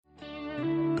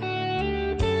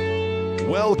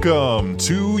Welcome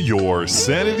to your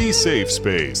Sanity Safe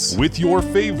Space with your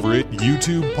favorite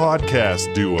YouTube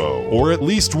podcast duo, or at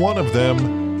least one of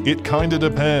them. It kinda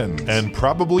depends, and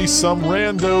probably some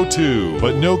rando too,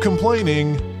 but no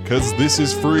complaining, cause this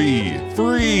is free.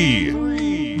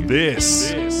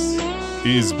 This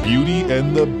is Beauty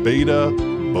and the Beta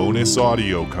bonus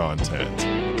audio content.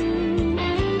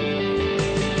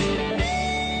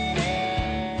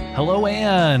 Hello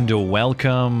and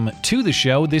welcome to the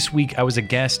show. This week I was a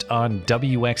guest on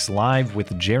WxLive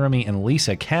with Jeremy and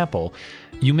Lisa Kappell.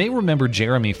 You may remember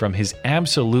Jeremy from his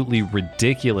absolutely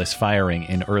ridiculous firing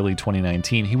in early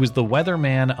 2019. He was the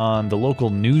weatherman on the local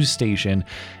news station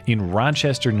in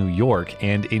Rochester, New York,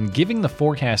 and in giving the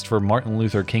forecast for Martin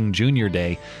Luther King Jr.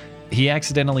 Day, he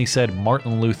accidentally said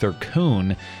Martin Luther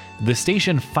Coon. The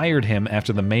station fired him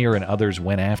after the mayor and others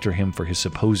went after him for his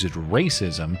supposed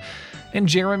racism. And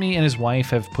Jeremy and his wife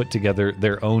have put together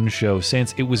their own show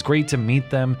since. It was great to meet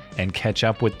them and catch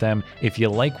up with them. If you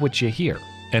like what you hear,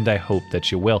 and I hope that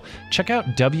you will, check out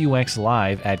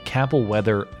WxLive at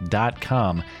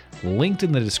kappellweather.com. Linked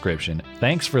in the description.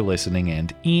 Thanks for listening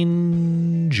and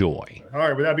enjoy. All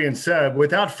right, with that being said,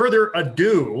 without further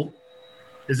ado,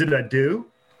 is it ado?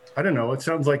 I don't know. It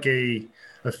sounds like a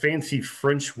fancy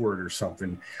French word or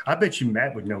something. I bet you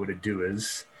Matt would know what ado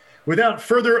is. Without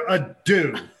further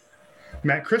ado,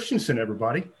 Matt Christensen,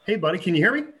 everybody. Hey, buddy, can you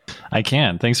hear me? I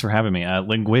can. Thanks for having me.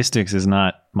 Linguistics is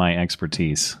not my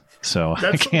expertise, so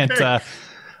I can't. Okay.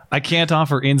 I can't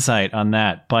offer insight on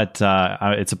that. But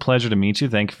it's a pleasure to meet you.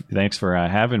 Thanks for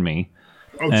having me.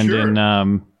 Oh, and sure.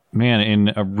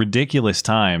 in ridiculous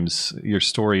times, your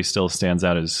story still stands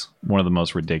out as one of the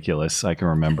most ridiculous I can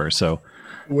remember. So,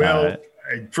 well,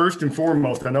 first and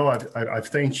foremost, I know I've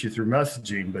thanked you through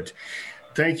messaging, but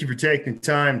thank you for taking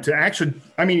time to actually,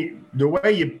 the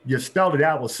way you spelled it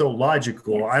out was so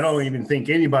logical. Yes. I don't even think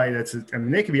anybody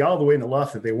they could be all the way in the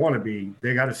left if they want to be.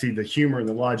 They got to see the humor and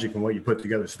the logic and what you put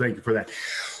together. So thank you for that.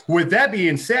 With that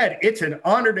being said, it's an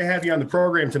honor to have you on the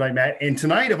program tonight, Matt. And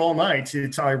tonight of all nights,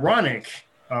 it's ironic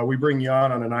we bring you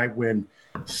on a night when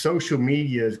social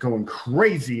media is going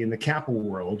crazy in the Kappell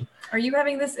world. Are you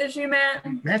having this issue, Matt?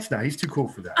 Matt's not. He's too cool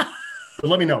for that. But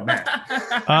let me know, Matt.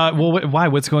 Why?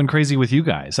 What's going crazy with you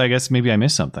guys? I guess maybe I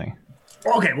missed something.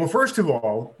 Okay, well, first of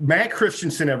all, Matt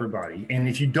Christensen, everybody. And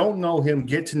if you don't know him,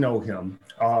 get to know him.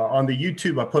 On the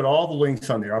YouTube, I put all the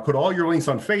links on there. I put all your links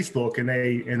on Facebook, and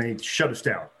they shut us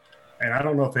down. And I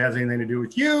don't know if it has anything to do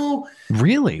with you.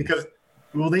 Really? Because,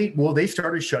 they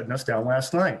started shutting us down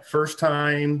last night. First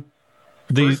time.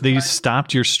 They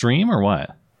stopped your stream or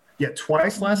what? Yeah,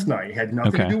 twice last night. It had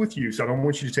nothing to do with you, so I don't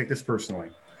want you to take this personally.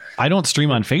 I don't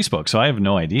stream on Facebook, so I have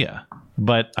no idea.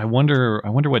 But I wonder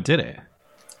what did it?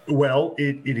 Well,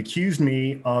 it accused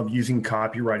me of using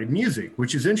copyrighted music,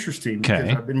 which is interesting because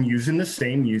I've been using the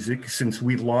same music since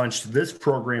we launched this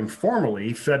program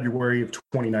formally February of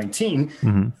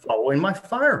 2019, following my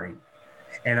firing.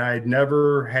 And I had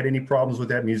never had any problems with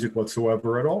that music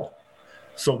whatsoever at all.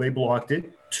 So they blocked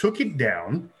it, took it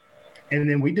down, and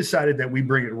then we decided that we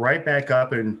bring it right back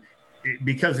up. And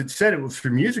because it said it was for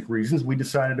music reasons, we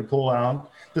decided to pull out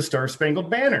the Star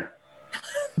Spangled Banner,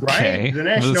 right? Okay. The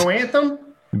national anthem.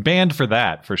 Banned for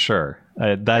that, for sure.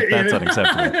 That's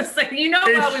unacceptable.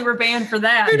 How we were banned for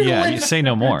that. Yeah, you say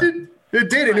no more. It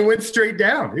did, and it went straight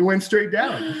down.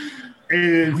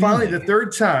 And finally, the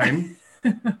third time,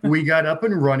 we got up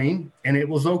and running, and it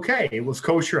was okay. It was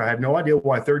kosher. I have no idea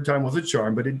why third time was a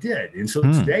charm, but it did. And so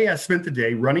today I spent the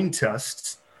day running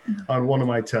tests on one of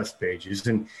my test pages.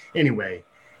 And anyway,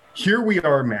 here we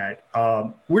are, Matt.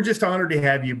 We're just honored to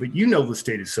have you, but you know the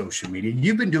state of social media.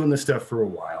 You've been doing this stuff for a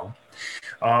while.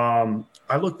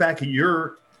 I look back at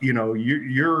your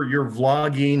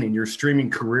vlogging and your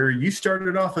streaming career. You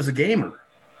started off as a gamer.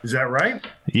 Is that right?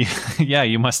 Yeah,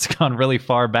 you must have gone really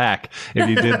far back if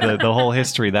you did the whole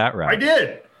history that route. I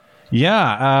did.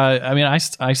 Yeah,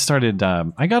 I started.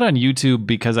 I got on YouTube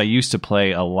because I used to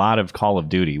play a lot of Call of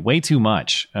Duty, way too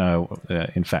much.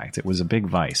 In fact, it was a big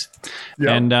vice,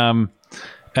 and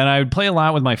I would play a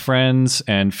lot with my friends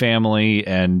and family.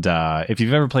 And if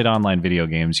you've ever played online video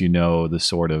games, you know the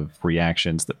sort of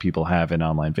reactions that people have in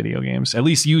online video games, at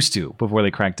least used to before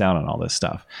they cracked down on all this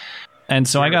stuff. And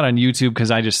so I got on YouTube because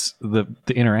the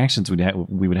interactions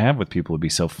we would have with people would be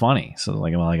so funny. So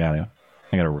like, well, I gotta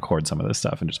record some of this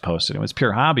stuff and just post it. It was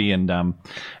pure hobby, and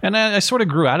I sort of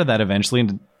grew out of that eventually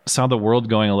and saw the world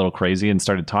going a little crazy and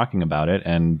started talking about it.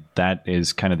 And that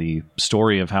is kind of the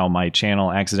story of how my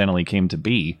channel accidentally came to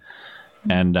be.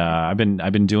 And I've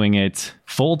been doing it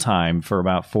full time for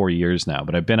about 4 years now,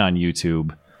 but I've been on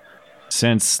YouTube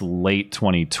since late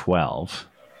 2012,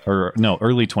 or no,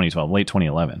 early 2012, late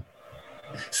 2011.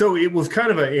 So it was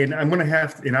kind of and I'm going to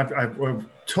have to, and I've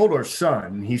told our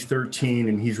son, he's 13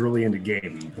 and he's really into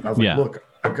gaming. I was like, look,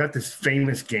 I've got this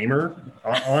famous gamer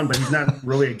on, but he's not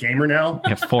really a gamer now.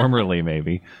 Yeah, formerly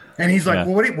maybe. And he's like,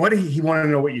 well, what did he want to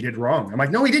know what you did wrong? I'm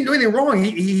like, no, he didn't do anything wrong.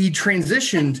 He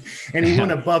transitioned and he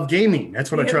went above gaming.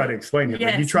 That's what I try to explain to him.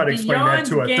 Yes, you try to explain that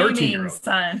to a 13-year-old.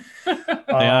 Son.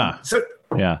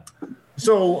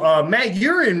 So, Matt,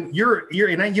 you're and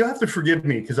you have to forgive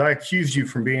me because I accused you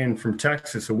from being from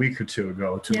Texas a week or two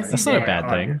ago. That's not a bad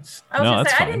thing.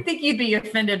 I didn't think you'd be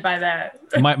offended by that.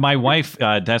 My wife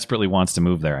desperately wants to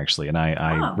move there, actually, and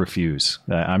I refuse.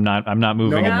 I'm not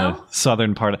moving in the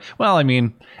southern part. Well, I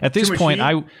mean, at this point,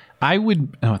 I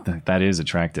would. Oh, that is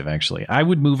attractive, actually. I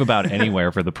would move about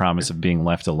anywhere for the promise of being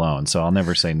left alone. So I'll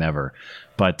never say never.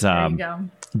 But there you go.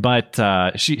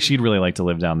 But she'd really like to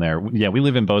live down there. Yeah, we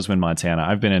live in Bozeman, Montana.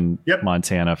 I've been in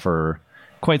Montana for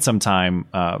quite some time.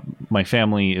 My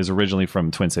family is originally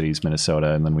from Twin Cities,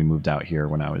 Minnesota, and then we moved out here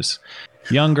when I was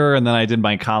younger. And then I did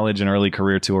my college and early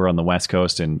career tour on the West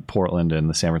Coast in Portland and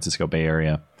the San Francisco Bay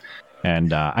Area.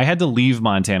 And I had to leave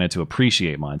Montana to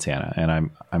appreciate Montana,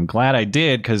 and I'm glad I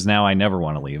did because now I never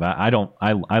want to leave.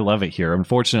 I love it here.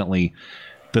 Unfortunately,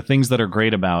 the things that are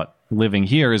great about living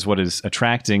here is what is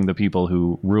attracting the people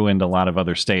who ruined a lot of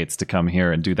other states to come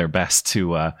here and do their best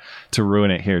to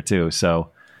ruin it here too. So,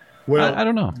 well, I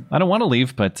don't know. I don't want to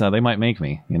leave, but they might make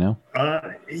me.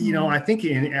 I think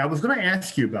I was going to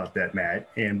ask you about that, Matt.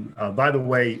 And by the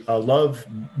way, I love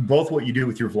both what you do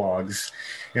with your vlogs,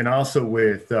 and also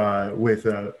with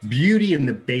Beauty in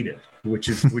the Beta, which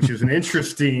is an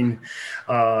interesting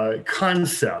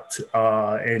concept.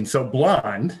 And so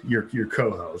Blonde, your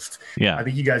co-host, I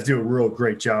think you guys do a real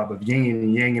great job of yin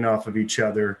and yanging off of each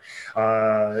other.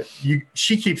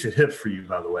 She keeps it hip for you,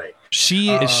 by the way.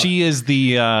 She is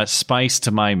the spice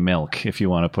to my milk, if you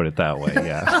want to put it that way.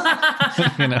 Yeah,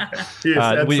 yes,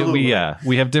 absolutely.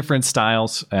 We have different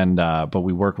styles, and but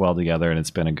we work well together, and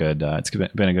it's been a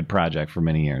good project for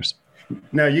many years.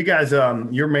 Now, you guys,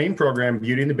 your main program,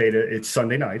 Beauty and the Beta, it's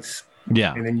Sunday nights.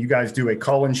 Yeah. And then you guys do a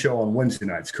call-in show on Wednesday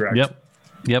nights, correct?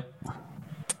 Yep.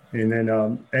 And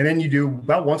then you do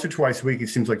about once or twice a week. It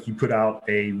seems like you put out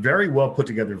a very well put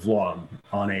together vlog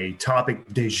on a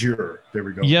topic du jour. There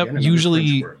we go. Yep.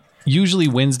 Usually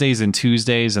Wednesdays and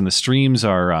Tuesdays, and the streams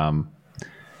are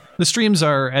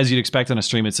as you'd expect on a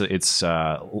stream. It's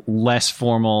less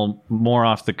formal, more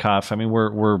off the cuff. I mean,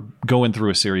 we're going through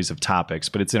a series of topics,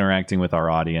 but it's interacting with our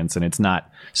audience, and it's not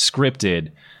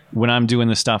scripted. When I'm doing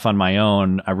the stuff on my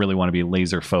own, I really want to be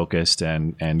laser focused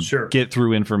and get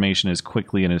through information as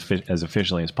quickly and as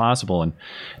efficiently as possible. And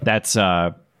that's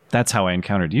how I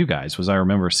encountered you guys. Was I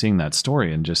remember seeing that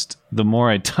story, and just the more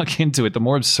I dug into it, the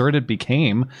more absurd it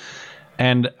became.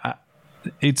 And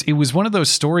it was one of those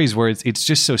stories where it's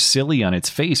just so silly on its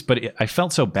face, but I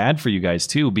felt so bad for you guys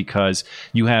too, because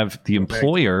you have the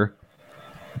employer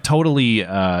totally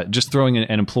just throwing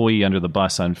an employee under the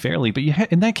bus unfairly, but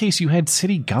in that case you had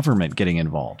city government getting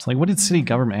involved. Like, what did city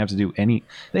government have to do?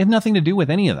 They have nothing to do with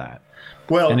any of that.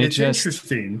 Well, and it's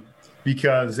interesting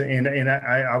because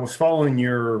I was following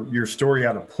your story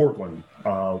out of Portland.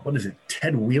 What is it?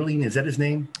 Ted Wheeling, is that his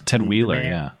name? Ted Wheeler,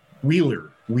 yeah.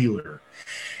 Wheeler.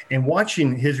 And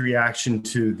watching his reaction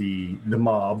to the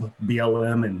mob,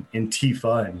 BLM and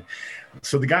Antifa, and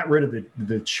so they got rid of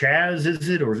the Chaz, is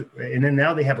it? And then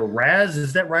now they have a Raz,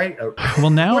 is that right? Well,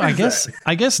 now I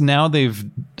guess now they've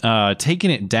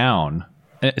taken it down.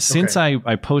 Since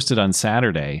I posted on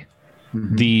Saturday,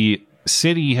 the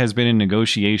city has been in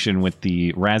negotiation with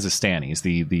the Razistanis,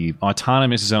 the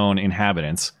autonomous zone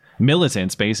inhabitants,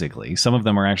 militants basically. Some of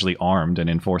them are actually armed and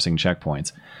enforcing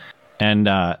checkpoints. And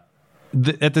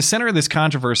at the center of this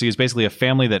controversy is basically a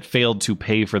family that failed to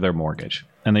pay for their mortgage.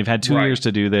 And they've had 2 years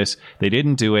to do this. They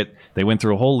didn't do it. They went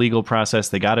through a whole legal process.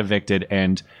 They got evicted.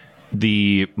 And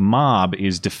the mob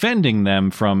is defending them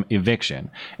from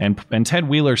eviction. And Ted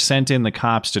Wheeler sent in the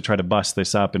cops to try to bust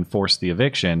this up and force the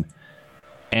eviction.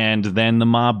 And then the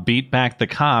mob beat back the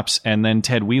cops. And then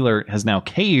Ted Wheeler has now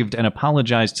caved and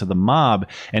apologized to the mob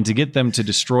and to get them to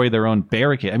destroy their own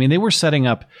barricade. I mean, they were setting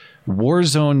up war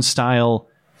zone style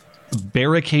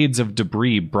barricades of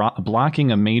debris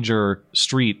blocking a major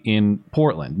street in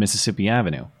Portland, Mississippi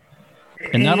Avenue.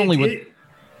 And not only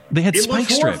they had spike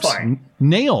strips,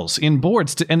 nails in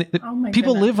boards,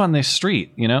 people live on this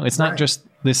street. It's not just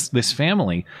this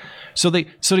family. So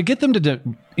to get them to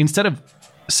instead of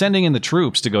sending in the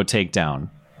troops to go take down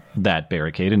that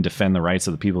barricade and defend the rights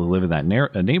of the people who live in that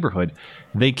neighborhood.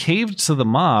 They caved to the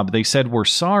mob. They said, we're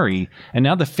sorry. And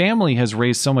now the family has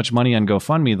raised so much money on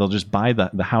GoFundMe, they'll just buy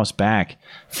the house back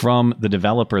from the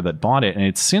developer that bought it. And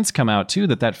it's since come out, too,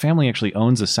 that family actually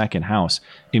owns a second house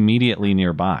immediately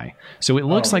nearby. So it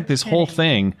looks like this whole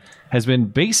thing has been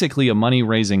basically a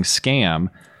money-raising scam.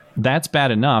 That's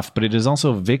bad enough, but it has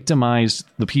also victimized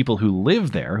the people who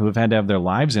live there, who have had to have their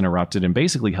lives interrupted and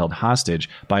basically held hostage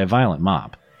by a violent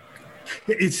mob.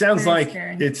 It sounds like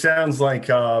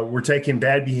we're taking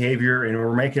bad behavior and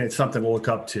we're making it something to look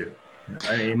up to.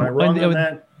 Am I wrong on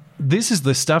that? This is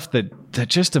the stuff that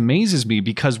just amazes me,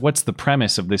 because what's the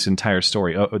premise of this entire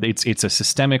story? It's a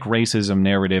systemic racism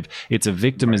narrative. It's a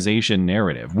victimization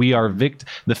narrative.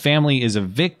 The family is a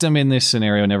victim in this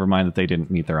scenario. Never mind that they didn't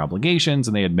meet their obligations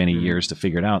and they had many years to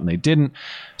figure it out and they didn't.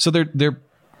 So they're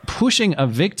pushing a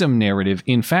victim narrative,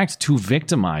 in fact, to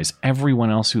victimize everyone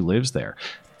else who lives there.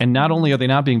 And not only are they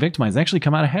not being victimized, they actually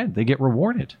come out ahead. They get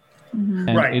rewarded.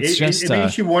 Mm-hmm. Right. It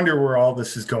makes you wonder where all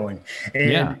this is going.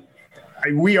 And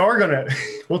we are going to,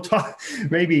 we'll talk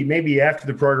maybe after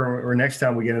the program or next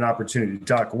time we get an opportunity to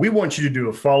talk. We want you to do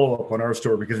a follow-up on our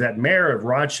story, because that mayor of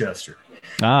Rochester,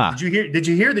 did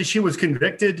you hear that she was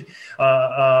convicted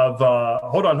of,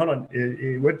 hold on,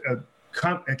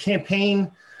 a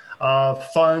campaign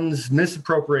funds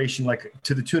misappropriation, like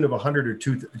to the tune of $100,000 or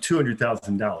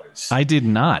 $200,000. I did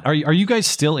not. Are you guys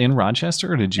still in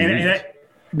Rochester, or did you?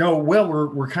 No. Well,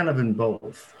 we're kind of in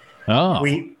both. Oh,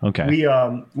 okay.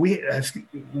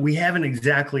 We haven't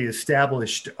exactly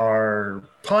established our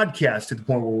podcast to the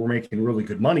point where we're making really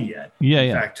good money yet.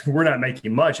 In fact, we're not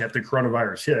making much after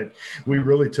coronavirus hit. We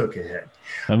really took a hit.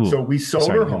 So we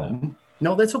sold our home.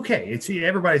 No, that's okay.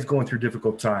 Everybody's going through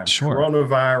difficult times. Sure.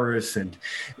 Coronavirus and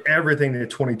everything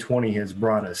that 2020 has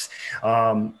brought us.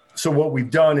 So what we've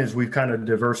done is we've kind of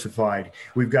diversified.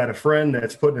 We've got a friend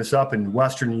that's putting us up in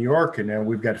Western New York, and then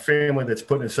we've got a family that's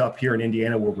putting us up here in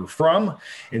Indiana, where we're from.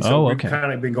 And so we've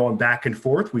kind of been going back and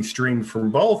forth. We stream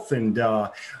from both, and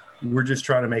we're just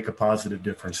trying to make a positive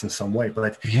difference in some way.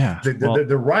 But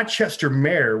the Rochester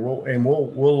mayor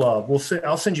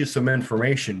I'll send you some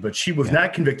information. But she was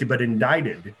not convicted, but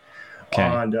indicted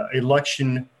on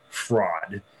election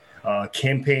fraud.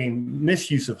 Campaign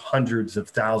misuse of hundreds of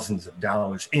thousands of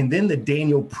dollars. And then the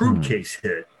Daniel Prude case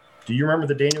hit. Do you remember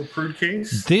the Daniel Prude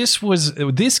case?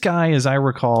 This guy, as I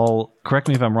recall, correct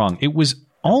me if I'm wrong, it was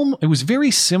very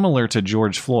similar to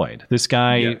George Floyd. This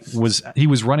guy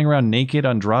was running around naked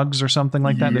on drugs or something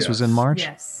like that. This was in March.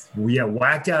 Yes. Yeah,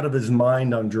 whacked out of his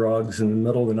mind on drugs in the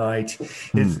middle of the night.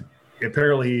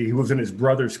 Apparently he was in his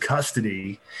brother's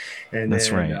custody. And that's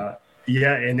right.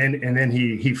 And then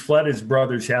he fled his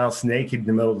brother's house naked in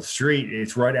the middle of the street.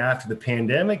 It's right after the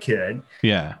pandemic hit.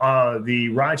 Yeah. The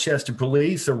Rochester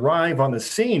police arrive on the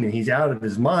scene, and he's out of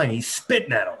his mind. He's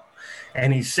spitting at him,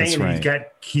 and he's saying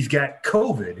he's got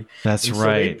COVID. That's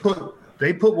right. So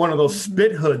they put one of those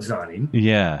spit hoods on him.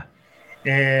 Yeah.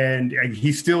 And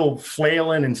he's still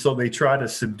flailing, and so they try to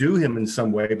subdue him in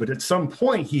some way. But at some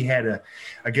point, he had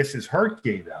his heart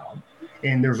gave out.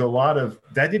 And there's a lot of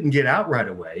that didn't get out right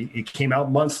away. It came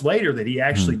out months later that he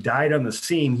actually died on the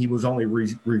scene. He was only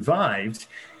revived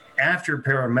after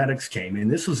paramedics came.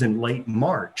 And this was in late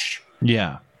March.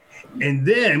 Yeah. And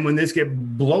then when this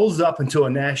blows up into a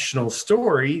national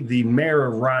story, the mayor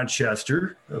of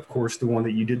Rochester, of course, the one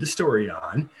that you did the story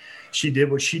on, she did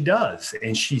what she does.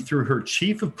 And she threw her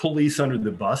chief of police under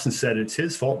the bus and said it's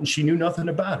his fault. And she knew nothing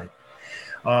about it.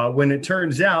 When it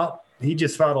turns out, he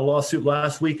just filed a lawsuit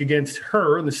last week against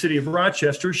her in the city of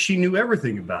Rochester. She knew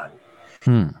everything about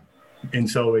it. And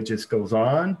so it just goes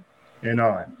on and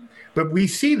on. But we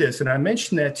see this, and I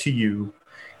mentioned that to you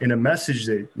in a message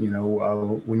that,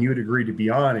 when you had agreed to be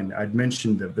on, and I'd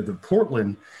mentioned the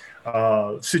Portland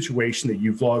situation that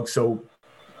you vlogged so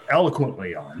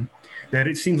eloquently on, that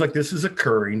it seems like this is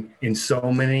occurring in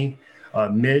so many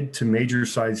mid to major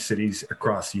sized cities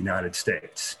across the United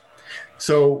States.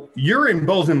 So you're in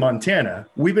Bozeman, Montana.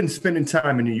 We've been spending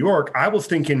time in New York. I was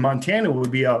thinking Montana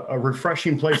would be a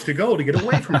refreshing place to go to get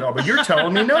away from it all, but you're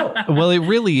telling me no. Well, it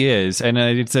really is, and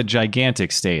it's a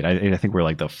gigantic state. I think we're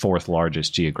like the fourth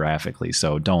largest geographically.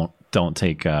 So don't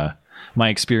take my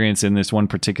experience in this one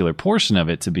particular portion of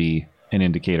it to be an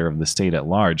indicator of the state at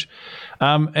large.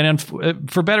 And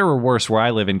for better or worse, where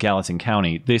I live in Gallatin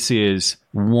County, this is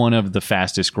one of the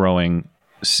fastest growing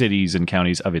cities and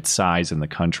counties of its size in the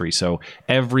country. So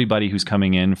everybody who's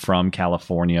coming in from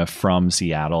California, from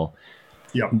Seattle,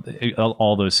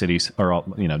 all those cities, or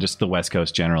just the West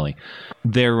Coast generally,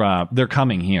 they're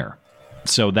coming here.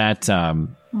 So that and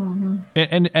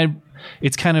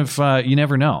it's kind of you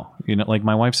never know. You know, like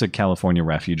my wife's a California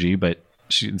refugee, but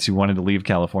she wanted to leave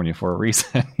California for a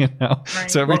reason, you know? Right.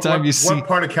 So every time you see... What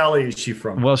part of Cali is she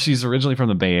from? Well, she's originally from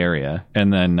the Bay Area,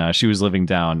 and then she was living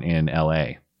down in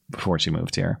LA before she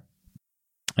moved here.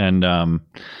 And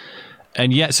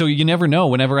yeah, so you never know.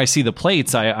 Whenever I see the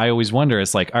plates, I always wonder,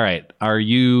 it's like, all right, are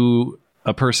you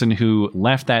a person who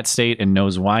left that state and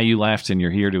knows why you left and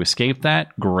you're here to escape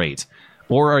that? Great.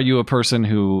 Or are you a person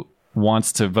who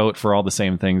wants to vote for all the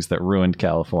same things that ruined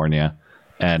California,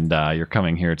 and you're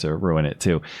coming here to ruin it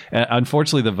too?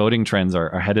 Unfortunately, the voting trends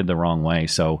are headed the wrong way.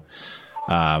 So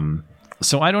I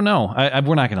don't know.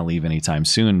 We're not going to leave anytime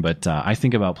soon, but I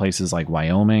think about places like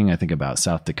Wyoming. I think about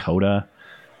South Dakota.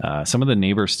 Some of the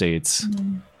neighbor states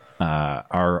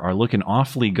are looking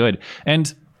awfully good.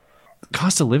 And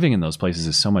cost of living in those places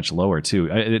is so much lower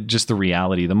too. Just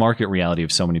the market reality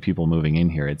of so many people moving in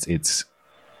here. It's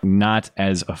not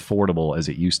as affordable as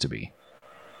it used to be.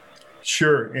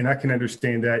 Sure, and I can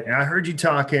understand that. And I heard you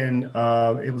talking,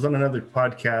 it was on another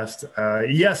podcast.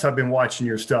 Yes, I've been watching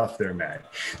your stuff there, Matt.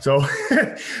 So,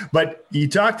 but you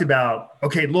talked about,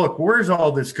 okay, look, where's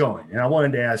all this going? And I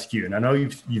wanted to ask you, and I know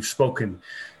you've spoken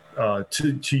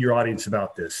to your audience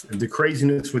about this, and the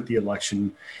craziness with the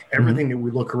election, everything that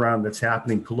we look around that's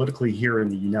happening politically here in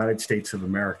the United States of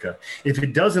America. If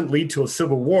it doesn't lead to a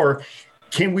civil war,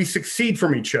 can we succeed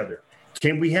from each other?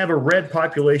 Can we have a red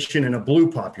population and a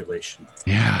blue population?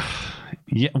 Yeah.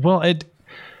 Well,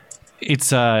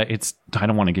 it's. I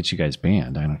don't want to get you guys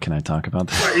banned. Can I talk about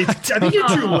that? I think you're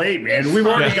too late, man. We've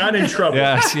already gotten in trouble.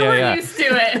 Yes, We're used to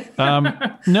it.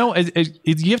 No,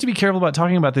 you have to be careful about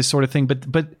talking about this sort of thing.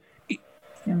 But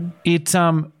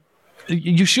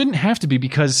you shouldn't have to be,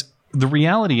 because the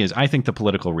reality is, I think the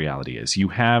political reality is, you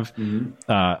have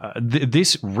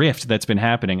this rift that's been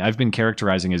happening. I've been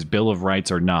characterizing as Bill of Rights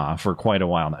or nah for quite a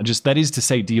while now. Just that is to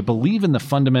say, do you believe in the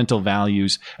fundamental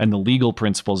values and the legal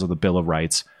principles of the Bill of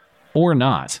Rights or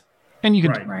not? And you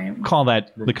can call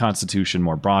that the Constitution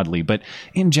more broadly. But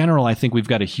in general, I think we've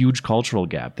got a huge cultural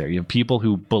gap there. You have people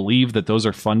who believe that those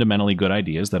are fundamentally good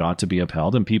ideas that ought to be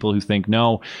upheld, and people who think,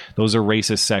 no, those are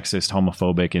racist, sexist,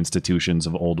 homophobic institutions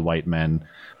of old white men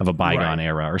of a bygone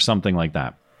era or something like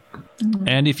that. Mm-hmm.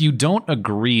 And if you don't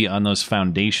agree on those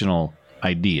foundational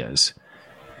ideas,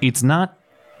 it's not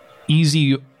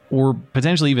easy or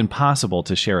potentially even possible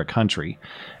to share a country.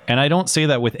 And I don't say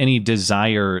that with any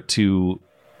desire to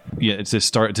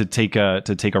take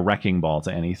a wrecking ball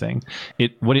to anything.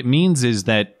 What it means is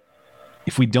that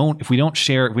if we don't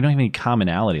have any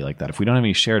commonality like that, if we don't have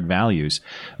any shared values,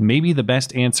 maybe the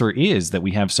best answer is that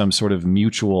we have some sort of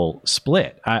mutual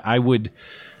split. I agree.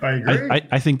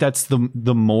 I think that's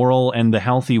the moral and the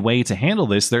healthy way to handle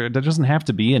this. There doesn't have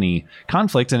to be any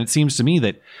conflict, and it seems to me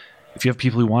that if you have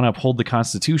people who want to uphold the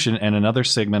Constitution and another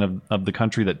segment of the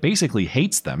country that basically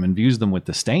hates them and views them with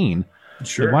disdain,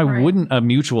 sure, why wouldn't a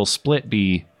mutual split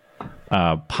be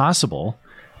possible?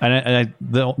 And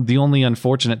the only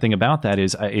unfortunate thing about that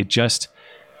is it just,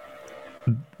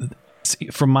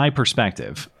 from my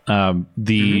perspective,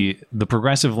 the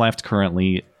progressive left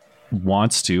currently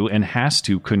wants to and has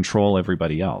to control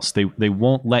everybody else. They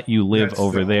won't let you live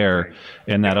over there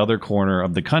in that other corner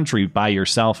of the country by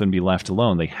yourself and be left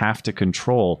alone. They have to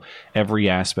control every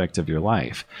aspect of your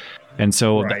life. And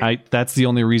so that's the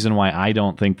only reason why I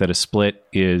don't think that a split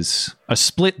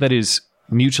that is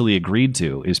mutually agreed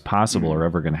to is possible or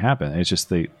ever going to happen. It's just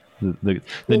the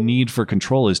need for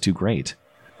control is too great.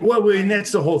 Well, and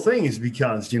that's the whole thing, is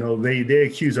because, they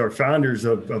accuse our founders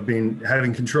of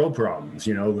having control problems.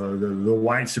 The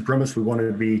white supremacists, we wanted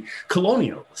to be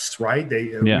colonialists, right?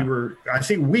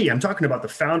 I'm talking about the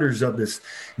founders of this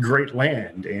great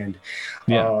land. And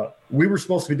we were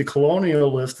supposed to be the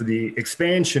colonialists, the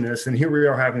expansionists. And here we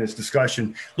are having this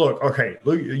discussion. Look,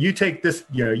 you take this,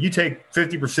 you take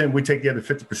 50%, we take the other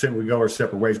 50%, we go our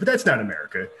separate ways. But that's not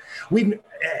America.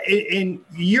 In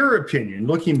your opinion,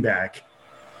 looking back,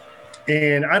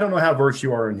 and I don't know how versed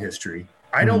you are in history,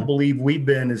 I don't believe we've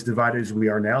been as divided as we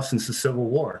are now since the Civil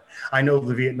War. I know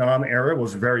the Vietnam era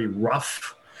was very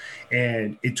rough,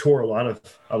 and it tore a lot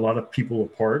of people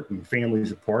apart and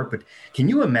families apart. But can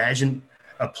you imagine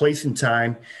a place in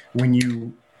time when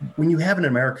you have an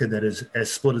America that is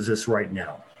as split as this right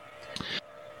now?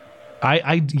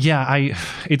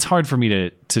 It's hard for me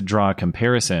to draw a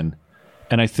comparison,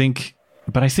 and I think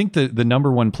the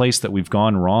number one place that we've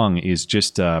gone wrong is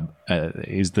just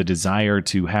is the desire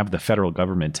to have the federal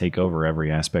government take over every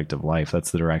aspect of life.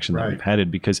 That's the direction that we've headed.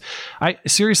 Because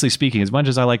seriously speaking, as much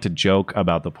as I like to joke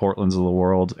about the Portlands of the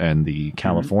world and the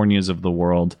Californias of the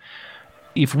world,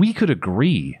 if we could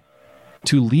agree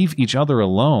to leave each other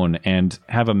alone and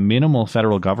have a minimal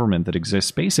federal government that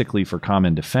exists basically for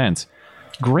common defense,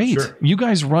 great. Sure. You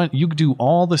guys you do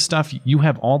all the stuff. You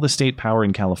have all the state power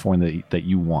in California that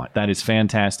you want. That is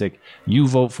fantastic. You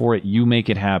vote for it. You make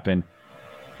it happen.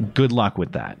 Good luck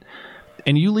with that.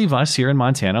 And you leave us here in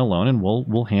Montana alone, and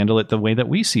we'll handle it the way that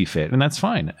we see fit, and that's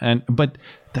fine. But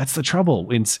that's the trouble.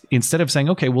 Instead of saying,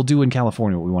 okay, we'll do in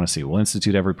California what we want to see, we'll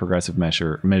institute every progressive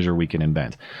measure we can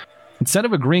invent. Instead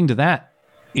of agreeing to that,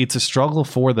 it's a struggle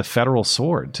for the federal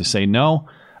sword to say, no,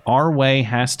 our way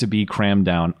has to be crammed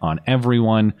down on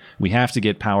everyone. We have to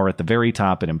get power at the very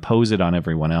top and impose it on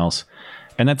everyone else.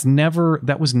 And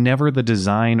that was never the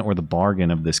design or the bargain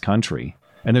of this country.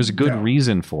 And there's a good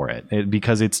reason for it,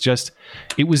 because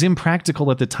it was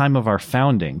impractical at the time of our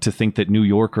founding to think that New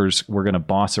Yorkers were going to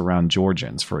boss around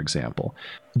Georgians, for example.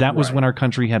 That was when our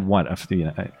country had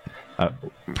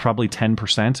probably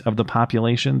 10% of the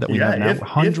population that we have now.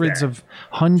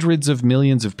 Hundreds of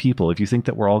millions of people. If you think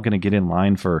that we're all going to get in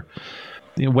line for,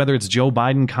 whether it's Joe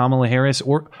Biden, Kamala Harris,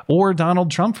 or Donald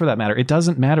Trump for that matter, it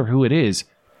doesn't matter who it is.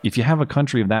 If you have a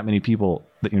country of that many people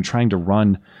that you're trying to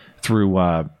run through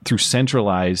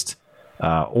centralized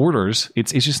orders,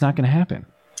 it's just not going to happen.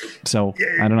 So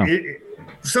I don't know.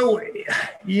 So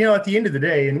at the end of the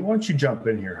day, and why don't you jump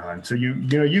in here, hon? So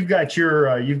you've got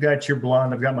your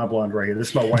blonde. I've got my blonde right here. This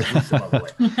is my wife, Lisa, by the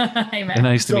way. Hey,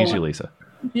 nice to meet you, Lisa.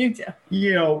 You too.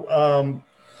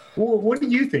 What do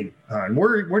you think, hon?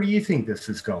 Where do you think this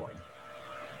is going?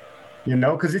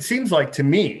 Because it seems like to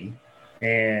me,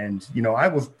 and I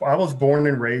was born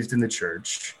and raised in the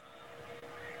church.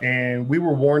 And we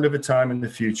were warned of a time in the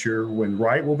future when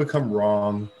right will become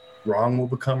wrong, wrong will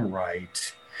become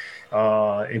right,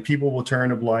 and people will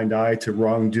turn a blind eye to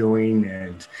wrongdoing,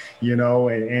 and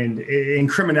and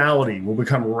criminality will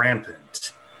become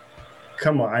rampant.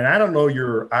 Come on, and I don't know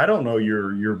your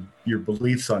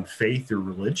beliefs on faith or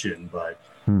religion, but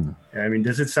I mean,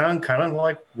 does it sound kind of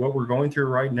like what we're going through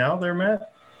right now, there,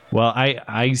 Matt? Well,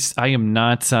 I am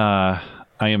not.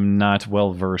 I am not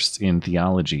well versed in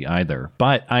theology either,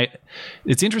 but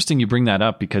it's interesting you bring that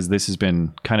up, because this has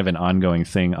been kind of an ongoing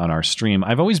thing on our stream.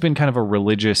 I've always been kind of a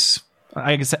religious,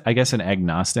 I guess an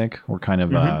agnostic, or kind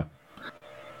of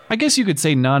I guess you could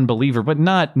say non-believer, but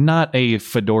not a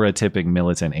fedora tipping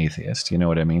militant atheist. You know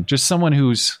what I mean? Just someone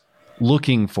who's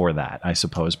looking for that, I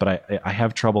suppose. But I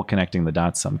have trouble connecting the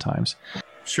dots sometimes.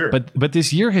 Sure. But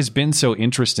this year has been so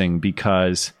interesting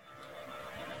because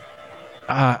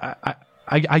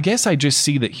I guess I just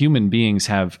see that human beings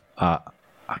have a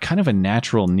kind of a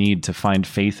natural need to find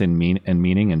faith and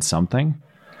meaning in something.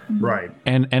 Right.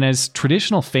 And as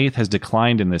traditional faith has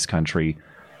declined in this country,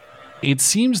 it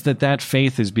seems that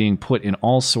faith is being put in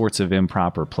all sorts of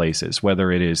improper places,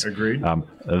 whether it is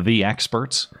the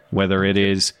experts, whether it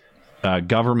is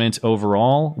government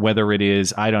overall, whether it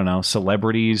is, I don't know,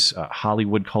 celebrities,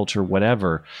 Hollywood culture,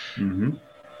 whatever. Mm-hmm.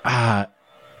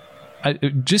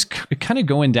 Just kind of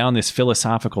going down this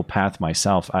philosophical path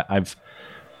myself.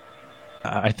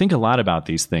 I think a lot about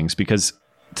these things, because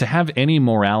to have any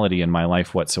morality in my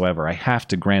life whatsoever, I have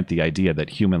to grant the idea that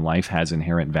human life has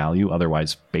inherent value.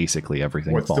 Otherwise, basically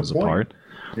everything falls apart.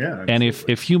 Yeah. Absolutely. And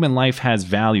if human life has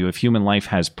value, if human life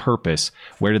has purpose,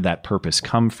 where did that purpose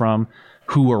come from?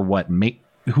 Who or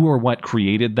what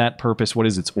created that purpose? What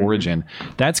is its origin?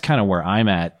 That's kind of where I'm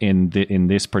at in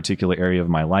this particular area of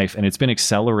my life. And it's been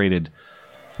accelerated.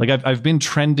 Like I've been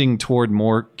trending toward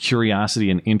more curiosity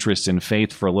and interest in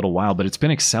faith for a little while, but it's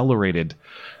been accelerated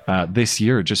this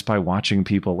year just by watching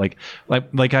people like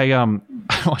I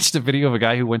watched a video of a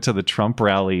guy who went to the Trump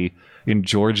rally in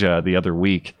Georgia the other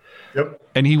week. Yep.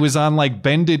 And he was on like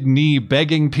bended knee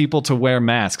begging people to wear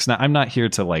masks. Now, I'm not here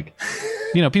to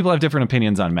people have different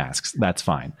opinions on masks. That's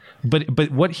fine.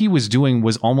 But what he was doing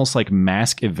was almost like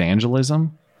mask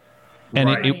evangelism. And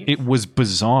it was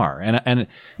bizarre. And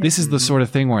this is the sort of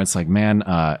thing where it's like, man,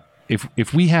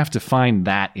 if we have to find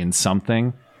that in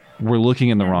something, we're looking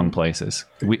in the wrong places.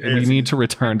 We need to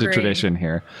return to tradition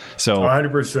here. So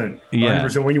 100%.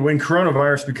 100%. When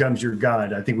coronavirus becomes your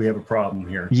God, I think we have a problem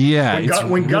here. Yeah.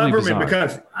 When really government bizarre.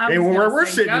 becomes, and where we're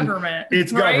sitting, government,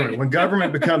 it's right? government. When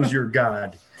government becomes your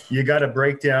God, you got a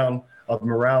breakdown of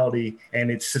morality,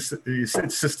 and it's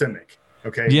systemic.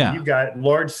 Okay. Yeah. You've got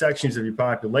large sections of your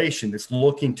population that's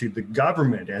looking to the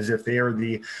government as if they are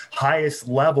the highest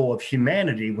level of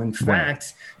humanity, when in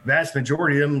fact, vast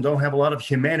majority of them don't have a lot of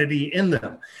humanity in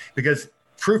them, because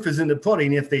proof is in the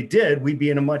pudding. If they did, we'd be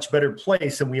in a much better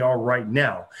place than we are right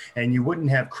now. And you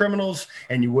wouldn't have criminals,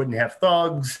 and you wouldn't have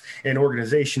thugs and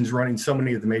organizations running so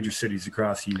many of the major cities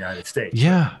across the United States.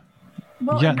 Yeah.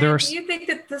 Well, Yeah, do you think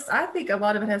that this? I think a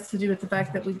lot of it has to do with the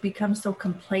fact that we've become so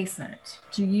complacent.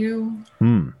 Do you?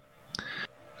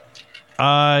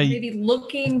 Maybe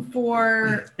looking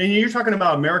for. And you're talking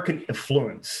about American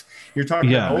influence. You're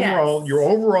talking about overall. You're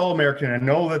overall American. I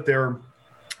know that there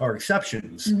are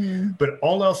exceptions, but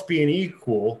all else being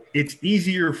equal, it's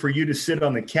easier for you to sit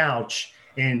on the couch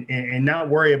and not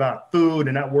worry about food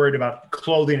and not worried about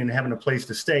clothing and having a place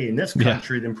to stay in this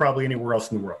country than probably anywhere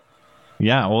else in the world.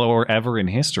 Yeah, well, or ever in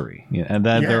history. And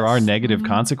that there are negative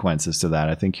consequences to that.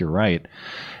 I think you're right.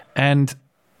 And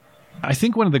I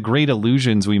think one of the great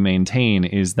illusions we maintain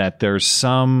is that there's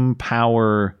some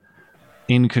power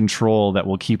in control that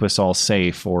will keep us all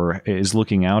safe or is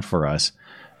looking out for us.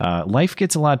 Life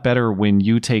gets a lot better when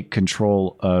you take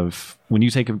control of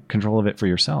it for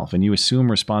yourself and you assume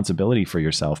responsibility for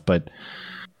yourself. But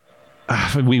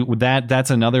that's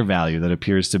another value that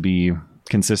appears to be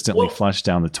consistently flushed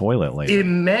down the toilet lately.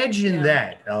 Imagine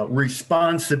that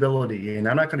responsibility, and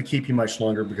I'm not going to keep you much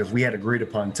longer because we had agreed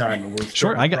upon time. And we're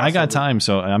sure, I got time,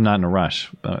 so I'm not in a rush.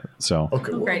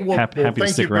 Okay, happy to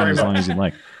stick around as long as you'd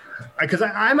like. Because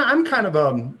I'm kind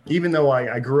of even though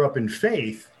I grew up in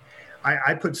faith,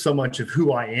 I put so much of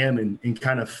who I am in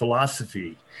kind of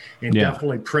philosophy and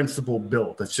definitely principle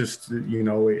built. That's just,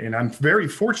 and I'm very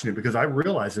fortunate because I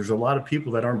realize there's a lot of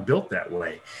people that aren't built that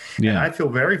way. Yeah. And I feel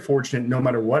very fortunate no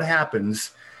matter what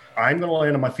happens, I'm going to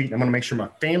land on my feet and I'm going to make sure my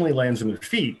family lands on their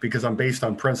feet because I'm based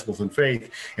on principles and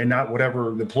faith and not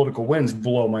whatever the political winds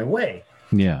blow my way.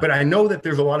 Yeah. But I know that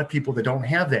there's a lot of people that don't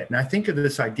have that. And I think of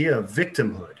this idea of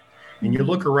victimhood. And you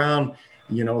look around,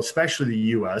 especially the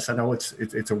U.S. I know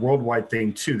it's a worldwide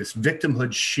thing too. This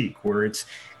victimhood chic, where it's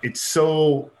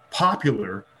so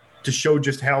popular to show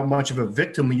just how much of a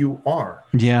victim you are.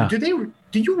 Yeah. Do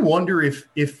you wonder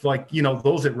if like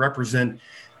those that represent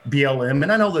BLM,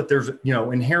 and I know that there's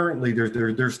inherently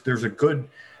there's a good.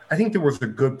 I think there was a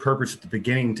good purpose at the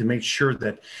beginning to make sure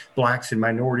that blacks and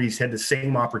minorities had the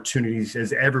same opportunities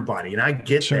as everybody, and I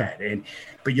get that.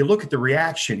 But you look at the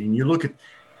reaction, and you look at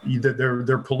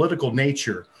their political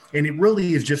nature, and it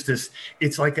really is just this.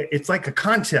 It's like a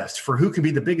contest for who can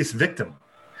be the biggest victim,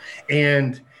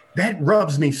 and that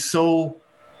rubs me so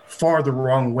far the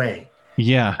wrong way.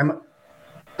 Yeah,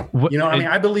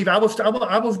 I believe I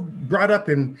was brought up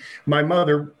in my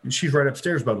mother. She's right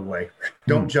upstairs, by the way.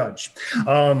 Don't judge.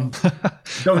 Don't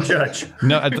judge.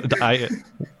 No,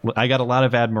 I got a lot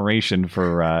of admiration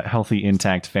for healthy,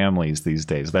 intact families these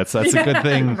days. That's a good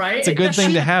thing. Right? It's a good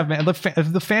thing to have, man.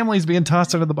 The family's being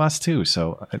tossed under the bus too.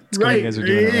 So it's good you guys are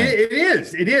doing it right.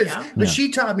 It is. Yeah. But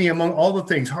she taught me, among all the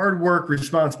things, hard work,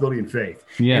 responsibility, and faith.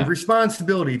 Yeah. And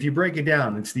responsibility, if you break it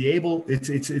down, it's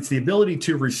the ability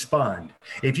to respond.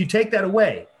 If you take that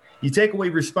away, you take away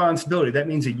responsibility. That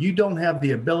means that you don't have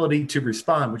the ability to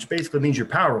respond, which basically means you're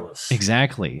powerless.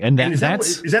 Exactly. And is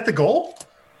that the goal?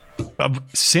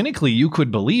 Cynically, you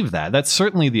could believe that. That's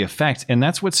certainly the effect. And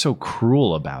that's what's so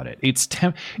cruel about it. It's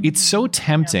so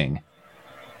tempting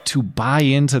to buy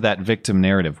into that victim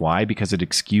narrative. Why? Because it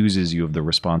excuses you of the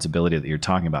responsibility that you're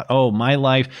talking about. Oh, my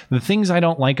life, the things I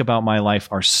don't like about my life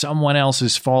are someone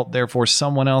else's fault. Therefore,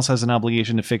 someone else has an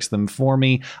obligation to fix them for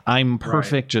me. I'm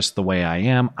perfect just the way I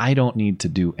am. I don't need to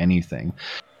do anything.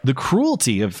 The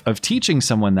cruelty of teaching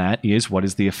someone that is, what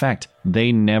is the effect?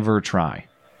 They never try.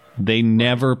 They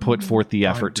never put forth the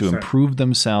effort 100%. To improve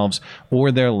themselves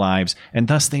or their lives, and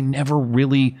thus they never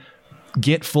really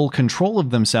get full control of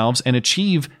themselves and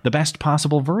achieve the best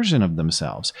possible version of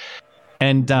themselves.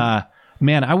 And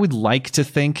man, I would like to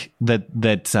think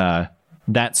that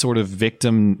sort of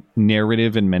victim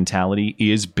narrative and mentality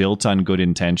is built on good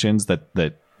intentions, that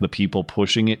the people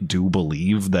pushing it do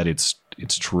believe that it's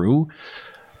true.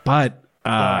 But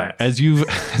as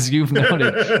you've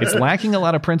noted, it's lacking a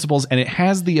lot of principles, and it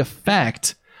has the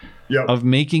effect of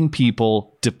making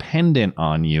people dependent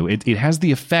on you. It has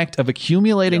the effect of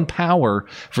accumulating power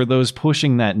for those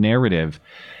pushing that narrative.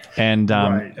 And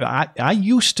I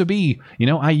used to be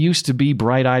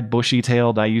bright-eyed,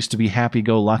 bushy-tailed. I used to be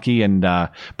happy-go-lucky and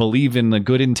believe in the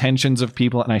good intentions of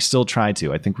people, and I still try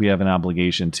to. I think we have an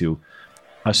obligation to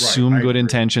assume good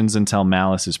intentions until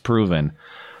malice is proven.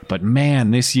 But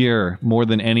man, this year, more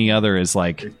than any other, is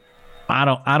like,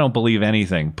 I don't believe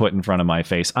anything put in front of my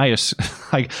face.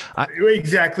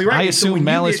 Exactly right. I assume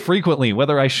malice frequently,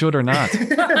 whether I should or not.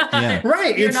 Yeah.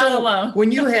 Right. You're not alone.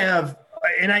 When you have,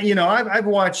 and I've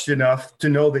watched enough to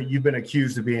know that you've been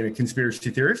accused of being a conspiracy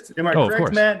theorist. Am I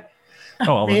correct, Matt?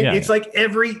 Oh, yeah. It's like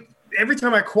every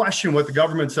time I question what the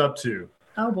government's up to.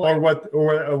 Oh boy.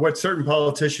 Or what certain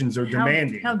politicians are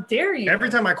demanding. How dare you? Every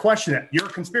time I question it, you're a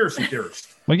conspiracy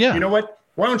theorist. Well, yeah. You know what?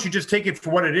 why don't you just take it for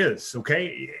what it is?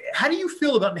 Okay. How do you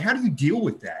feel about it? How do you deal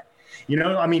with that? You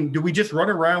know, I mean, do we just run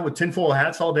around with tinfoil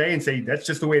hats all day and say, that's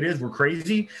just the way it is, we're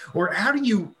crazy? Or how do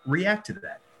you react to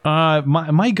that?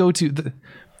 My go-to,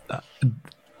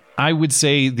 I would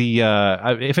say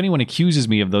if anyone accuses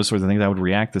me of those sorts of things, I would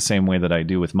react the same way that I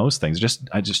do with most things.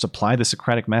 I just apply the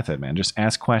Socratic method, man. Just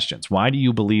ask questions. Why do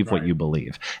you believe what you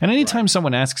believe? And anytime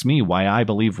someone asks me why I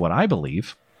believe what I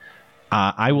believe,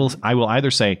 I will either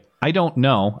say, I don't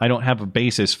know, I don't have a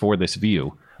basis for this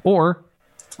view, or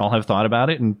I'll have thought about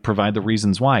it and provide the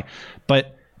reasons why.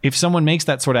 But if someone makes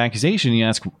that sort of accusation, you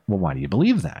ask, well, why do you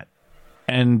believe that?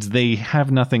 And they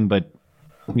have nothing but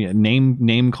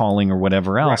name calling or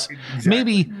whatever else. Right,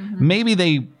 exactly. Maybe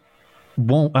they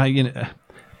won't.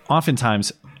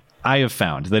 Oftentimes, I have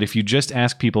found that if you just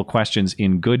ask people questions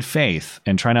in good faith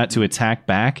and try not to attack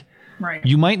back,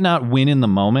 you might not win in the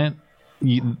moment.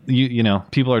 You know,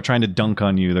 people are trying to dunk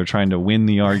on you. They're trying to win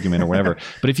the argument or whatever.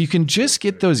 But if you can just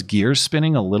get those gears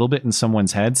spinning a little bit in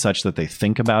someone's head such that they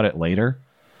think about it later.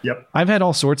 Yep. I've had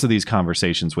all sorts of these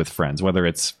conversations with friends, whether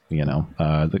it's,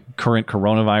 the current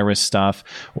coronavirus stuff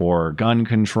or gun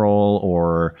control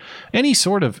or any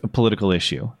sort of political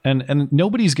issue. And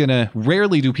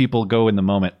rarely do people go in the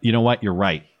moment, you know what, you're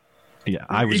right. Yeah,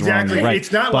 I was wrong. You're right.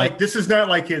 It's not this is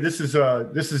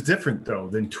different though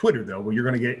than Twitter though, where you're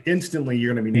going to get instantly,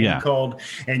 you're going to be name called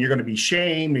and you're going to be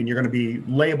shamed and you're going to be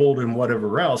labeled and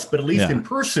whatever else. But at least in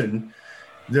person,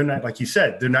 they're not, like you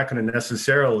said, they're not going to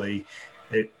necessarily.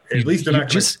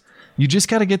 You just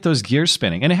got to get those gears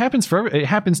spinning, and it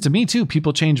happens to me too.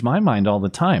 People change my mind all the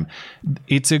time.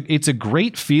 It's a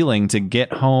great feeling to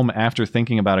get home after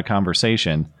thinking about a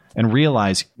conversation and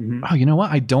realize, oh, you know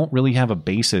what? I don't really have a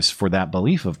basis for that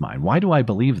belief of mine. Why do I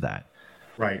believe that?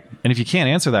 Right. And if you can't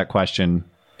answer that question,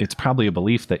 it's probably a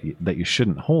belief that you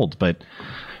shouldn't hold. But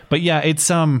yeah, it's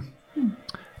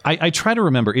I try to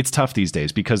remember it's tough these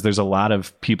days because there's a lot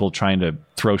of people trying to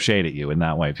throw shade at you in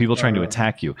that way. People trying to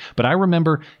attack you. But I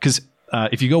remember because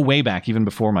if you go way back, even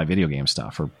before my video game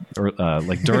stuff or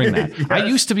like during that, yes. I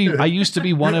used to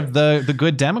be one of the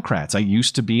good Democrats. I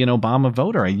used to be an Obama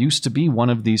voter. I used to be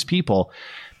one of these people.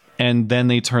 And then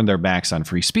they turned their backs on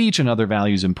free speech and other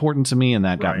values important to me. And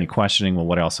that got me questioning, well,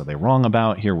 what else are they wrong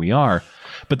about? Here we are.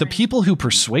 But the people who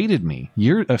persuaded me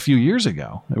a few years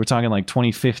ago, we're talking like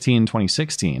 2015,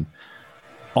 2016,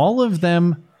 all of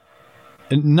them,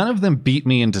 none of them beat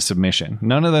me into submission.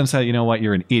 None of them said, you know what,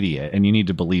 you're an idiot and you need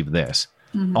to believe this.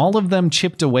 Mm-hmm. All of them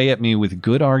chipped away at me with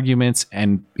good arguments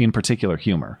and in particular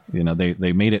humor.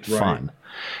 They made it fun.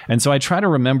 And so I try to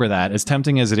remember that, as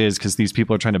tempting as it is, because these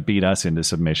people are trying to beat us into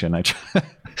submission. I try,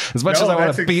 as much as I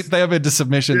want to beat them into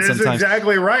submission sometimes. That's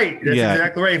exactly right. That's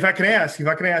exactly right. If I can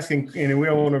ask, and we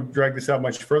don't want to drag this out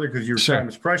much further because your time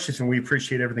is precious and we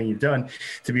appreciate everything you've done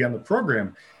to be on the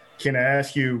program. Can I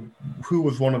ask you, who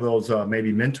was one of those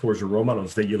maybe mentors or role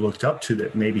models that you looked up to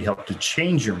that maybe helped to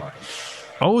change your mind?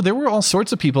 Oh, there were all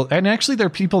sorts of people. And actually, there are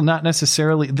people not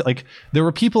necessarily like there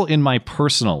were people in my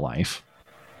personal life.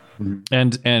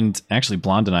 And actually,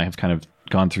 Blonde and I have kind of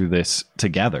gone through this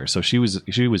together. So she was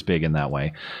big in that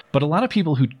way. But a lot of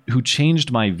people who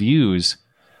changed my views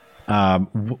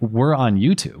were on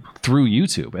YouTube, through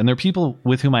YouTube. And they're people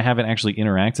with whom I haven't actually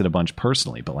interacted a bunch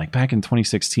personally. But like back in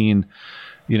 2016,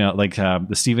 like the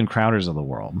Steven Crowders of the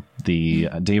world, the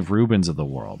Dave Rubins of the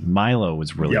world, Milo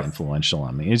was really influential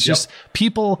on me. It's just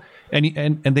people,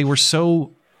 and they were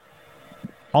so.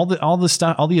 All the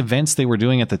stuff, all the events they were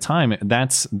doing at the time,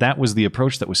 that was the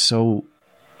approach that was so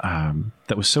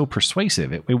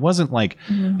persuasive. It wasn't like,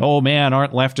 oh man,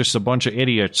 aren't leftists a bunch of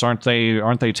idiots? Aren't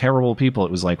they terrible people?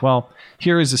 It was like, well,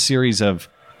 here is a series of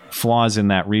flaws in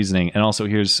that reasoning, and also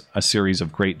here's a series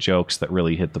of great jokes that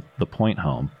really hit the point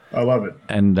home. I love it.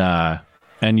 And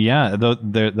yeah,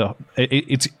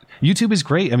 it's YouTube is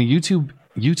great. I mean,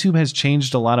 YouTube has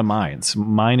changed a lot of minds,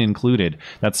 mine included.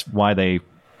 That's why they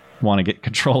want to get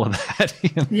control of that.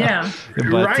 Yeah. But,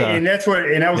 right. And that's what,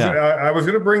 and I was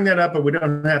going to bring that up, but we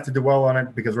don't have to dwell on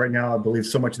it because right now I believe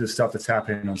so much of this stuff that's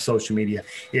happening on social media,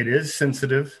 it is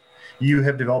sensitive. You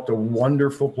have developed a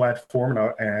wonderful platform,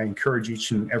 and I encourage each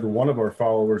and every one of our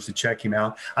followers to check him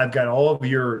out. I've got all of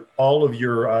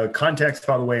your contacts,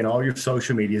 by the way, and all your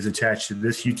social medias attached to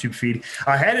this YouTube feed.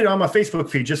 I had it on my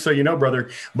Facebook feed, just so you know, brother,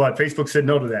 but Facebook said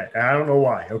no to that. I don't know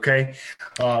why. Okay,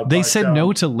 they said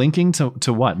no to linking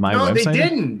to what? My website?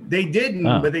 No, they didn't.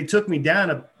 But they took me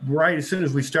down right as soon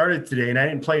as we started today, and I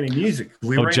didn't play any music.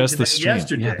 We ran just the stream.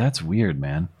 Yesterday. Yeah, that's weird,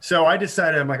 man. So I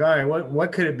decided, I'm like, all right,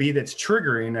 what could it be that's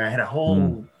triggering? I had a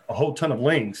whole ton of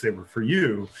links that were for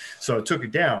you, so I took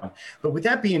it down. But with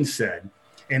that being said,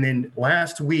 And then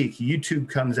last week, YouTube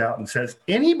comes out and says,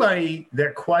 anybody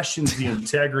that questions the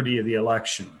integrity of the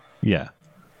election. Yeah.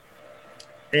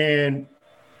 And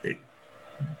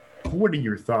what are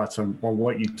your thoughts on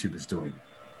what YouTube is doing?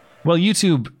 Well,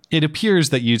 it appears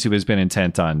that YouTube has been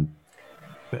intent on,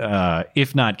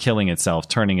 if not killing itself,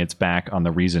 turning its back on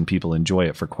the reason people enjoy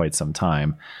it for quite some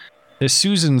time.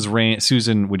 Susan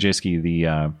Wojcicki,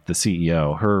 the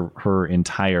CEO, her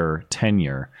entire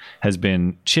tenure has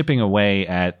been chipping away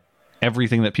at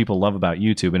everything that people love about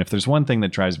YouTube. And if there's one thing that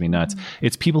drives me nuts,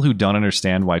 it's people who don't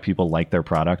understand why people like their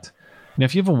product. And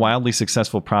if you have a wildly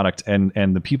successful product and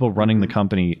the people running the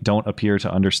company don't appear to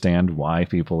understand why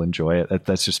people enjoy it,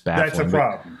 that's just baffling. That's a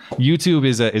problem. YouTube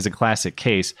is a classic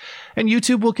case, and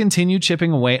YouTube will continue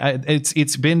chipping away.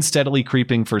 It's been steadily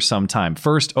creeping for some time.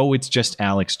 First, it's just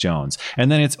Alex Jones, and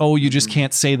then it's you just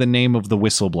can't say the name of the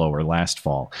whistleblower last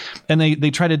fall, and they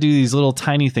try to do these little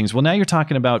tiny things. Well, now you're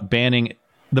talking about banning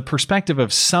the perspective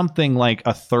of something like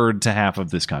a third to half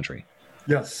of this country.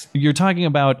 Yes, you're talking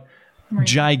about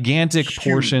gigantic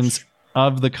portions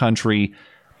of the country,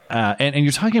 and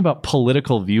you're talking about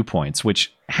political viewpoints,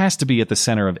 which has to be at the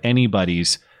center of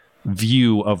anybody's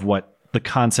view of what the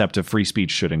concept of free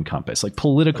speech should encompass. Like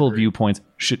political viewpoints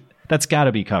that's got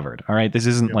to be covered. All right, this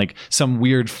isn't like some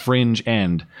weird fringe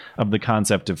end of the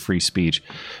concept of free speech.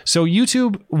 So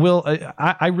YouTube will,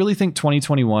 I really think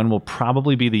 2021 will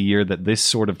probably be the year that this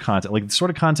sort of content, like the sort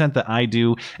of content that I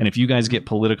do, and if you guys get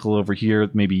political over here,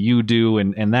 maybe you do,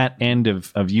 and that end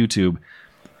of YouTube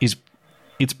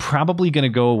it's probably going to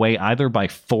go away either by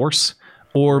force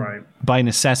or by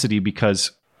necessity,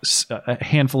 because a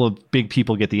handful of big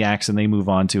people get the axe and they move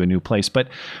on to a new place. But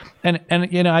and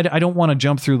I don't want to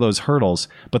jump through those hurdles,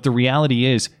 but the reality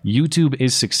is YouTube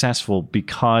is successful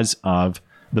because of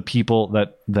the people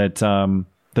that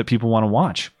people want to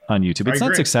watch on YouTube. It's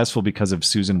not successful because of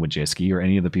Susan Wojcicki or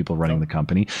any of the people running the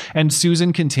company. And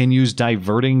Susan continues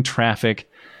diverting traffic.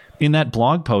 In that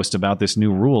blog post about this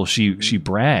new rule, she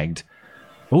bragged,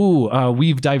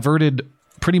 we've diverted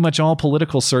pretty much all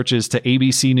political searches to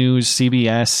ABC News,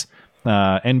 CBS,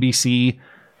 NBC.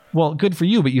 Well, good for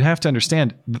you, but you have to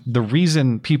understand the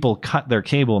reason people cut their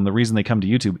cable and the reason they come to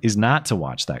YouTube is not to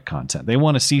watch that content. They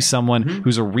want to see someone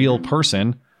who's a real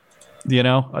person,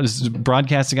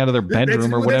 broadcasting out of their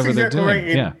bedroom or whatever they're doing. Right.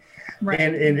 Yeah. Right.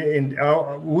 And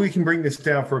we can bring this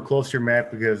down for a closer map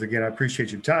because, again, I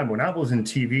appreciate your time. When I was in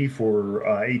TV for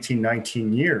 18,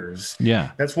 19 years,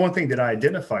 that's one thing that I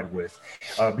identified with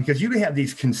because you would have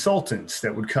these consultants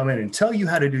that would come in and tell you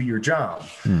how to do your job.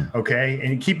 Okay.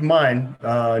 And keep in mind,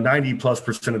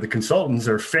 90+% of the consultants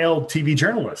are failed TV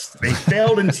journalists. They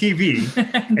failed in TV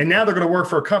and now they're going to work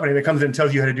for a company that comes in and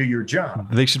tells you how to do your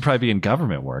job. They should probably be in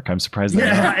government work. I'm surprised.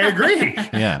 I agree.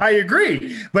 I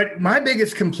agree. But my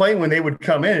biggest complaint when they would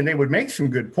come in and they would make some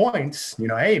good points,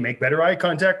 hey, make better eye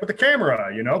contact with the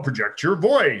camera, project your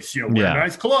voice, wear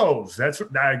nice clothes.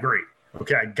 I agree.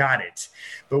 Okay, I got it.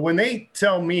 But when they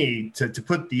tell me to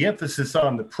put the emphasis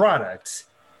on the product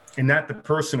and not the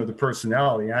person or the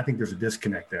personality, I think there's a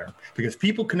disconnect there because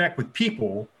people connect with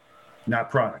people, not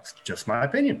products. Just my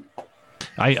opinion.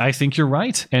 I think you're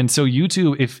right. And so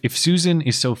YouTube, if Susan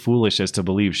is so foolish as to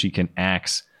believe she can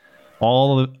axe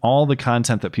all the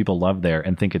content that people love there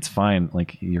and think it's fine,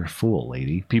 like, you're a fool,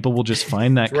 lady. People will just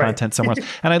find that content somewhere else.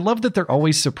 And I love that they're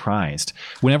always surprised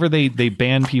whenever they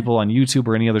ban people on YouTube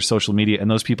or any other social media and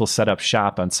those people set up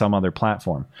shop on some other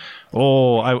platform.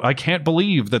 I can't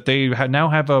believe that they now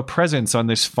have a presence on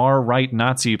this far right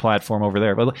Nazi platform over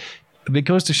there. But it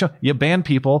goes to show, you ban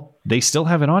people, they still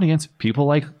have an audience. People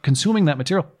like consuming that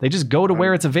material. They just go to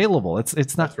where it's available. It's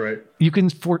not. That's right.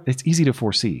 It's easy to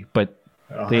foresee, but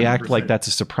they 100%. Act like that's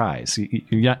a surprise.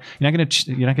 You're not going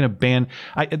to ban.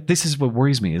 This is what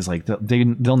worries me is like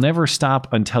they'll never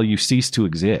stop until you cease to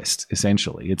exist.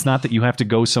 Essentially, it's not that you have to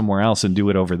go somewhere else and do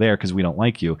it over there because we don't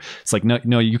like you. It's like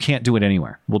no, you can't do it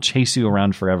anywhere. We'll chase you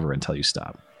around forever until you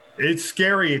stop. It's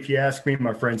scary if you ask me,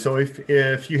 my friend. So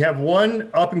if you have one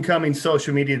up and coming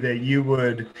social media that you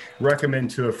would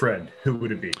recommend to a friend, who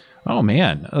would it be? Oh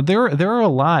man, there are a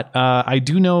lot. I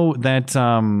do know that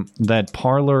that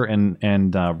Parler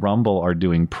and Rumble are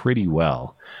doing pretty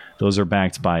well. Those are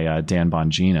backed by Dan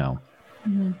Bongino,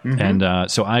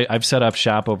 and so I've set up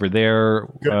shop over there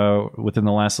within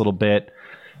the last little bit.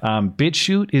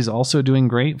 BitChute is also doing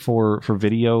great for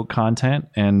video content,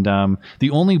 and the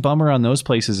only bummer on those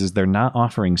places is they're not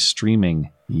offering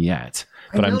streaming yet,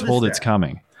 but I'm told it's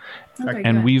coming. Okay,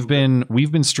 and we've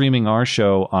been streaming our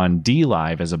show on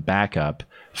DLive as a backup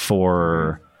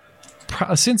for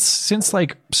since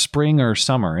like spring or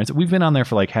summer. We've been on there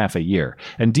for like half a year,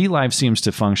 and DLive seems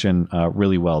to function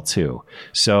really well too.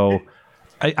 So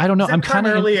I don't know. I'm kind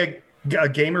of primarily a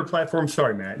gamer platform.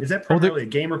 Sorry, Matt. Is that primarily a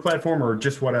gamer platform or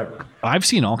just whatever? I've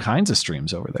seen all kinds of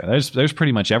streams over there. There's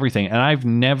pretty much everything, and I've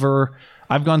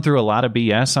gone through a lot of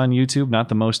BS on YouTube, not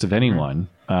the most of anyone,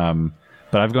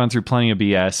 but I've gone through plenty of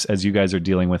BS as you guys are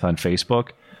dealing with on Facebook.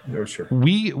 No, sure.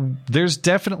 There's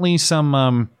definitely some.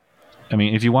 I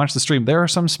mean, if you watch the stream, there are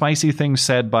some spicy things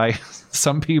said by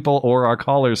some people or our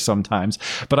callers sometimes,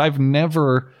 but I've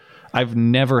never had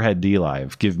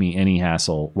WxLive give me any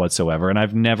hassle whatsoever, and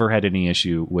I've never had any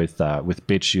issue with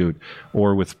BitChute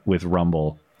or with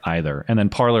Rumble either. And then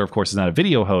Parler, of course, is not a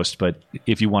video host, but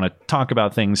if you want to talk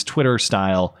about things Twitter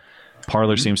style,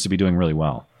 Parler seems to be doing really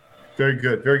well. Very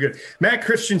good. Very good. Matt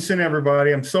Christensen,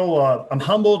 everybody. I'm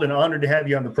humbled and honored to have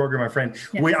you on the program, my friend.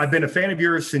 Yes. I've been a fan of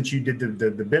yours since you did the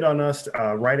bit on us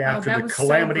right after the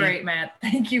calamity. So great, Matt.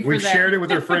 Thank you for We've that. shared it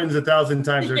with our friends 1,000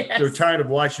 times. They're tired of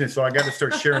watching it, so I got to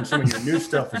start sharing some of your new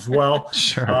stuff as well.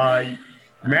 Sure.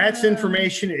 Matt's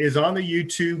information is on the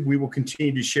YouTube. We will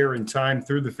continue to share in time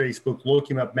through the Facebook.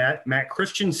 Look him up, Matt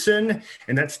Christensen,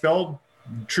 and that's spelled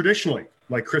traditionally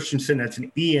like Christensen. That's an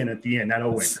E-N at the end, not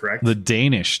O-N, correct? The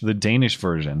Danish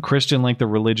version. Christian like the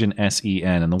religion,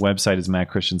 S-E-N. And the website is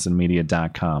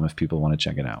mattchristensenmedia.com if people want to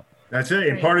check it out. That's it.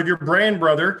 And part of your brand,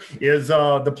 brother, is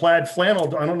the plaid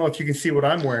flannel. I don't know if you can see what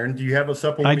I'm wearing. Do you have us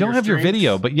up on I don't have your streams?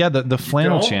 video, but yeah, the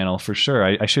flannel channel for sure.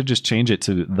 I should just change it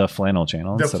to the flannel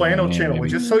channel. The flannel channel. Maybe.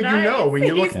 Just so you know, when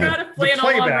you look at the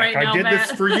playback, I did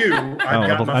this for you. I've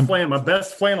got my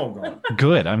best flannel going.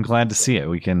 Good. I'm glad to see it.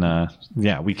 We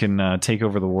can, take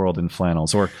over the world in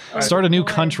flannels, or start a new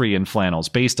country in flannels,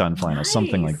 based on flannels,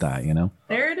 something like that. You know.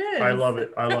 There it is. I love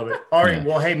it. All right.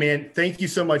 Well, hey, man, thank you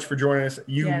so much for joining us.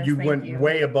 You went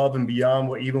way above and beyond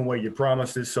what you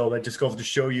promised us. So that just goes to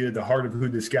show you the heart of who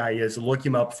this guy is. Look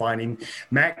him up, find him.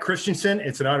 Matt Christensen,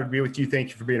 it's an honor to be with you. Thank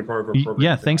you for being a part of our program.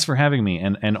 Yeah, thanks for having me,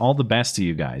 and all the best to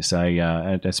you guys.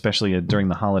 Especially during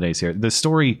the holidays here. The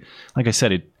story, like I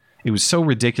said, it was so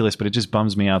ridiculous, but it just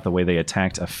bums me out the way they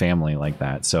attacked a family like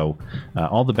that. So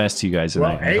all the best to you guys. And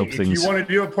I hope if you want to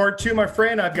do a part 2, my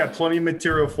friend, I've got plenty of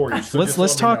material for you. So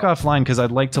let's talk offline, because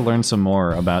I'd like to learn some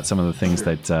more about some of the things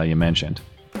that you mentioned.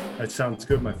 That sounds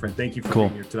good, my friend. Thank you for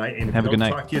being here tonight. And if have a good night.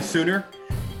 Talk to you sooner.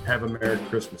 Have a Merry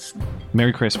Christmas.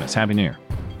 Merry Christmas. Happy New Year.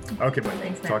 Okay, buddy.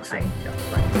 Thanks, talk Matt. soon.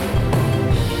 Yeah, bye.